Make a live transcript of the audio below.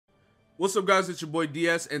What's up, guys? It's your boy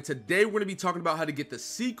DS, and today we're going to be talking about how to get the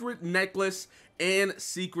secret necklace and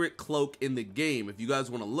secret cloak in the game. If you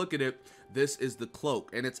guys want to look at it, this is the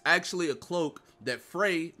cloak, and it's actually a cloak that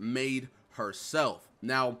Frey made herself.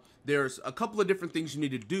 Now, there's a couple of different things you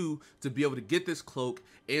need to do to be able to get this cloak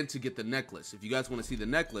and to get the necklace. If you guys want to see the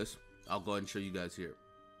necklace, I'll go ahead and show you guys here.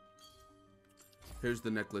 Here's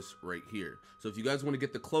the necklace right here. So if you guys want to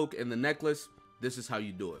get the cloak and the necklace, this is how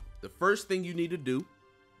you do it. The first thing you need to do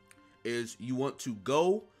is you want to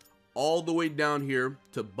go all the way down here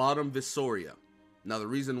to bottom Visoria. Now the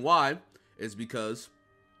reason why is because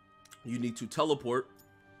you need to teleport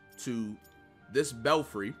to this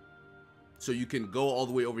belfry so you can go all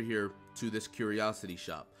the way over here to this curiosity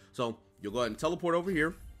shop. So you'll go ahead and teleport over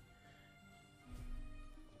here,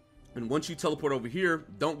 and once you teleport over here,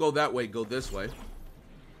 don't go that way, go this way.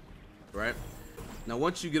 Right now,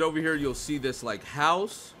 once you get over here, you'll see this like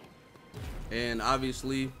house, and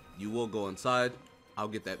obviously you will go inside. I'll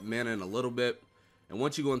get that mana in a little bit. And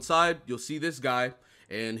once you go inside, you'll see this guy,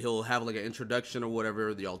 and he'll have like an introduction or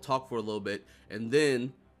whatever. Y'all talk for a little bit, and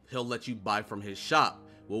then he'll let you buy from his shop.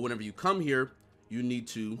 Well, whenever you come here, you need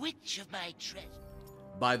to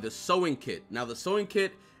buy the sewing kit. Now, the sewing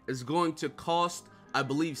kit is going to cost, I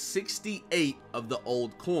believe, 68 of the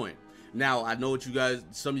old coin. Now, I know what you guys,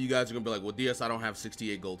 some of you guys are gonna be like, well, DS, I don't have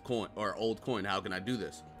 68 gold coin or old coin. How can I do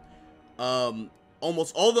this?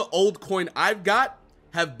 Almost all the old coin I've got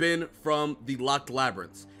have been from the locked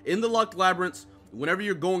labyrinths. In the locked labyrinths, whenever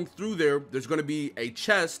you're going through there, there's going to be a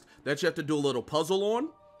chest that you have to do a little puzzle on.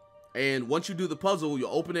 And once you do the puzzle, you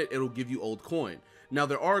open it, it'll give you old coin. Now,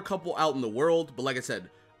 there are a couple out in the world, but like I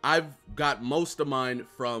said, I've got most of mine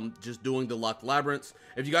from just doing the locked labyrinths.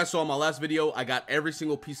 If you guys saw my last video, I got every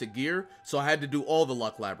single piece of gear, so I had to do all the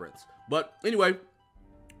locked labyrinths. But anyway,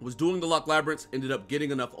 was doing the locked labyrinths, ended up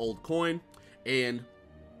getting enough old coin. And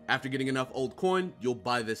after getting enough old coin, you'll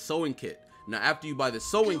buy this sewing kit. Now, after you buy the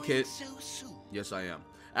sewing kit, yes, I am.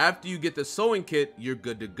 After you get the sewing kit, you're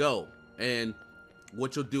good to go. And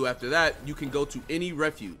what you'll do after that, you can go to any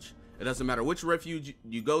refuge. It doesn't matter which refuge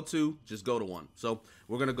you go to, just go to one. So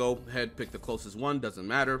we're going to go ahead, pick the closest one, doesn't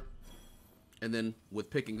matter. And then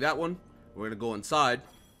with picking that one, we're going to go inside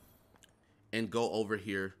and go over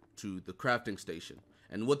here to the crafting station.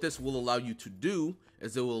 And what this will allow you to do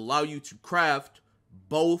is it will allow you to craft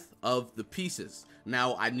both of the pieces.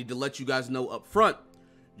 Now, I need to let you guys know up front,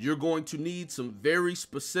 you're going to need some very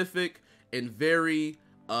specific and very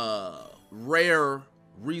rare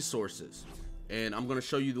resources. And I'm going to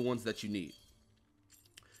show you the ones that you need.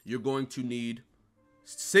 You're going to need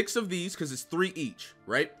 6 of these because it's 3 each,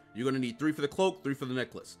 right? You're going to need 3 for the cloak, 3 for the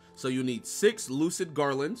necklace. So you need 6 lucid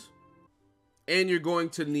garlands. And you're going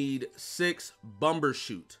to need 6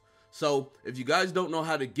 bumbershoot. So if you guys don't know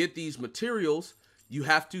how to get these materials, you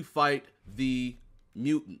have to fight the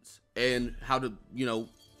mutants. And how to, you know,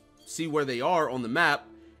 see where they are on the map,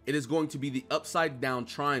 it is going to be the upside down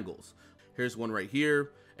triangles. Here's one right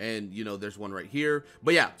here, and you know, there's one right here.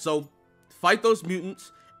 But yeah, so fight those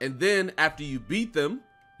mutants, and then after you beat them,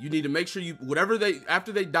 you need to make sure you,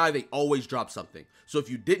 after they die, they always drop something. So if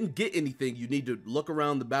you didn't get anything, you need to look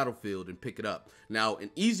around the battlefield and pick it up. Now, an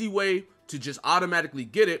easy way to just automatically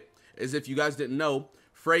get it is, if you guys didn't know,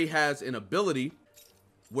 Frey has an ability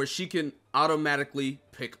where she can automatically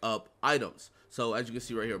pick up items. So as you can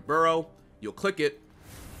see right here, burrow, you'll click it,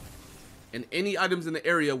 and any items in the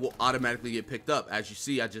area will automatically get picked up. As you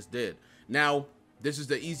see, I just did. Now, this is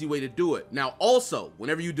the easy way to do it. Now, also,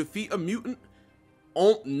 whenever you defeat a mutant,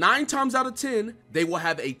 9 times out of 10, they will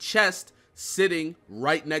have a chest sitting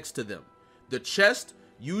right next to them. The chest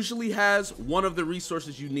usually has one of the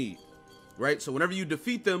resources you need, right? So whenever you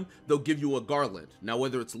defeat them, they'll give you a garland. Now,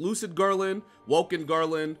 whether it's lucid garland, woken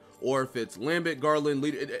garland, or if it's lambent garland,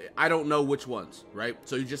 I don't know which ones, right?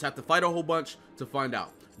 So you just have to fight a whole bunch to find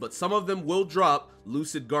out. But some of them will drop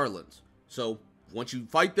lucid garlands. So once you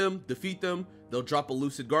fight them, defeat them, they'll drop a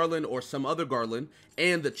lucid garland or some other garland,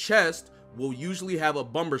 and the chest will usually have a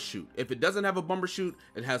bumbershoot. If it doesn't have a bumbershoot,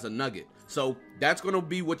 it has a nugget. So that's going to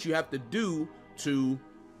be what you have to do to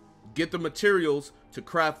get the materials to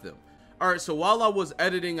craft them. All right, so while I was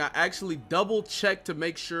editing, I actually double checked to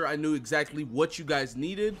make sure I knew exactly what you guys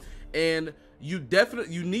needed. And you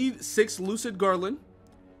need 6 lucid garland.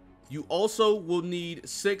 You also will need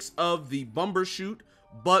 6 of the bumbershoot,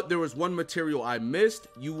 but there was one material I missed.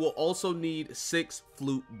 You will also need 6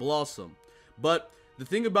 flute blossom. But the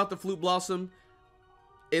thing about the flute blossom,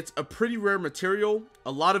 it's a pretty rare material.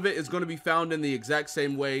 A lot of it is going to be found in the exact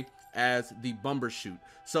same way as the bumbershoot.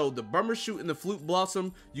 So the bumbershoot and the flute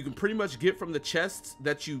blossom, you can pretty much get from the chests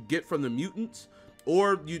that you get from the mutants.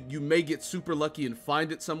 or you may get super lucky and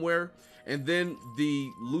find it somewhere. And then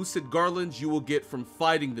the lucid garlands you will get from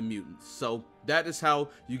fighting the mutants. So that is how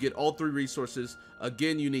you get all 3 resources.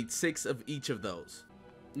 Again, you need 6 of each of those.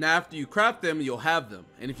 Now after you craft them, you'll have them.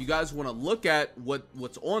 And if you guys want to look at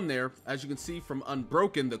what's on there, as you can see from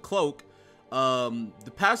Unbroken, the cloak,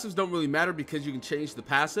 the passives don't really matter because you can change the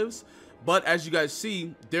passives. But as you guys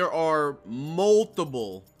see, there are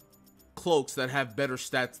multiple cloaks that have better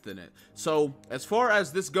stats than it. So as far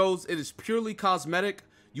as this goes, it is purely cosmetic.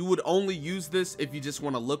 You would only use this if you just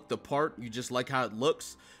want to look the part, you just like how it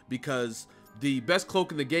looks, because the best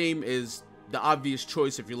cloak in the game is the obvious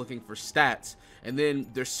choice if you're looking for stats. And then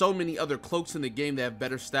there's so many other cloaks in the game that have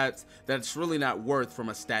better stats that it's really not worth from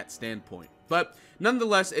a stat standpoint. But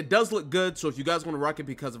nonetheless, it does look good, so if you guys want to rock it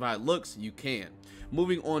because of how it looks, you can.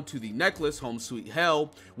 Moving on to the necklace, Home Sweet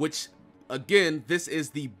Hell, which again, this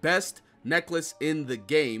is the best necklace in the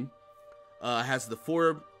game. Has the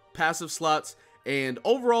 4 passive slots, and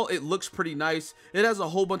overall it looks pretty nice. It has a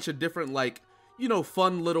whole bunch of different, like, you know,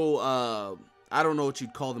 fun little I don't know what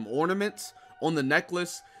you'd call them, ornaments on the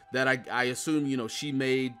necklace that I assume, you know, she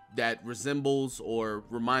made that resembles or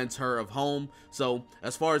reminds her of home. So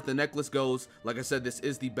as far as the necklace goes, like I said, this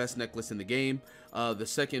is the best necklace in the game. The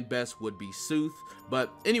second best would be Sooth,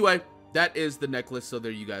 but anyway, that is the necklace, so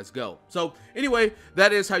there you guys go. So anyway,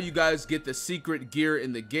 that is how you guys get the secret gear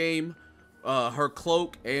in the game. Her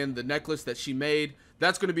cloak and the necklace that she made.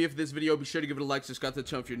 That's going to be it for this video. Be sure to give it a like, subscribe to the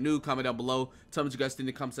channel if you're new, comment down below, tell me what you guys think in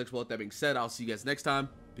the comment section below. With that being said, I'll see you guys next time.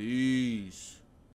 Peace.